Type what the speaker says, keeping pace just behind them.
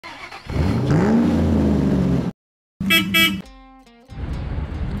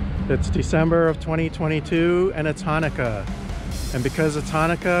It's December of 2022 and it's Hanukkah. And because it's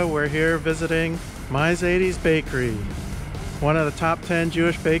Hanukkah, we're here visiting My Zaidy's Bakery, one of the top 10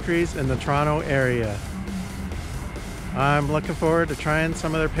 Jewish bakeries in the Toronto area. I'm looking forward to trying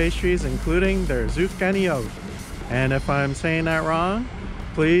some of their pastries, including their Sufganiyot. And if I'm saying that wrong,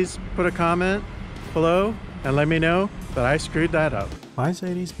 please put a comment below and let me know that I screwed that up. My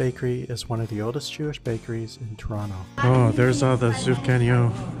Zaidy's Bakery is one of the oldest Jewish bakeries in Toronto. Oh, there's all the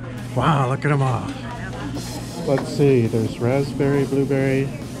Sufganiyot. Wow, look at them all. Let's see, there's raspberry, blueberry,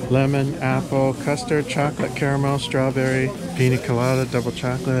 lemon, apple, custard, chocolate, caramel, strawberry, pina colada, double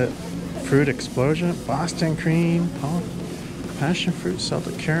chocolate, fruit explosion, Boston cream, passion fruit,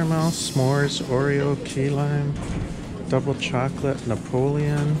 salted caramel, s'mores, Oreo, key lime, double chocolate,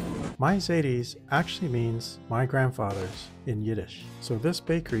 Napoleon. My Zaidy's actually means my grandfather's in Yiddish. So this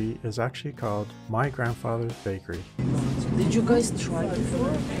bakery is actually called My Grandfather's Bakery. Did you guys try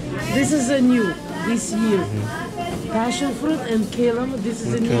before? This is a new, this year. Passion fruit and kalam, this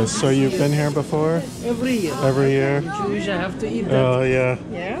is a new. So you've been here before? Every year. Every year? Jewish, I have to eat that. Oh, yeah.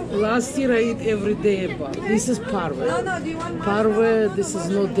 Yeah? Last year I eat every day, but this is parve. No, do you want Parve, this is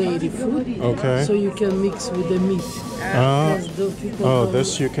no dairy food. Okay. So you can mix with the meat.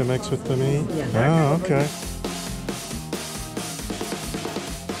 This you can mix with the meat? Yeah. Oh, okay.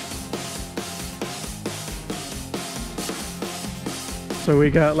 So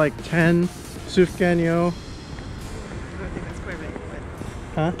we got like 10 Sufganiyot. I don't think that's quite right.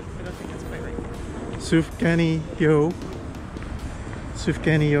 Huh? I don't think that's quite right. Sufganiyot.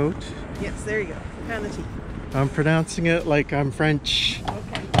 Sufganiyot. Yes, there you go. Pound the tea. I'm pronouncing it like I'm French.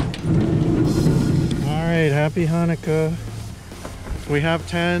 Okay. Alright, happy Hanukkah. We have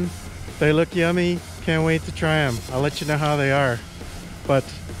 10. They look yummy. Can't wait to try them. I'll let you know how they are. But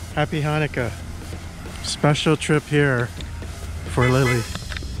happy Hanukkah. Special trip here for Lily.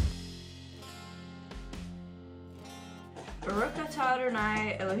 Baruch atah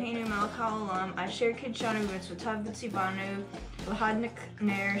Adonai Eloheinu melech haolam asher kidshanu b'mitzvotav v'tzivanu l'hadnik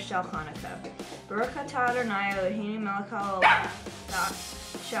ner shel Hanukkah. Baruch atah Adonai Eloheinu melech haolam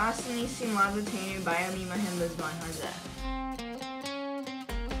she'asa nisim l'avotenu b'yamim hahem b'zman hazeh.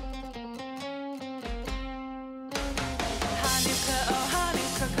 Hanukkah, oh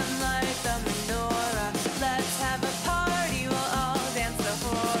Hanukkah, come light the menorah. Let's have a party, we'll all dance the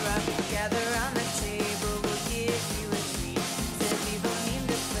hora. Gather around the table, we'll give you a treat. Zebibim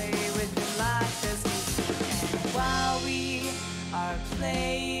to play with and like this music. And while we are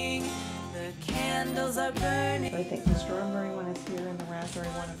playing, the candles are burning. I think the strawberry one is here and the raspberry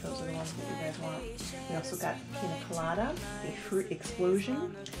one, if those are the ones that you guys want. We also got pina colada, a fruit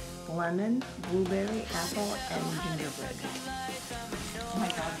explosion, lemon, blueberry, apple, and gingerbread. Oh my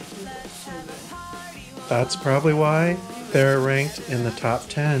god, this is so good. That's probably why they're ranked in the top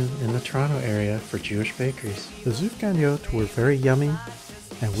 10 in the Toronto area for Jewish bakeries. The Sufganiyot were very yummy,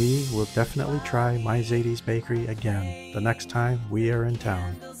 and we will definitely try My Zaidy's Bakery again the next time we are in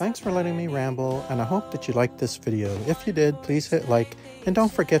town. Thanks for letting me ramble, and I hope that you liked this video. If you did, please hit like, and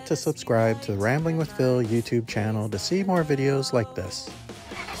don't forget to subscribe to the Rambling with Phil YouTube channel to see more videos like this.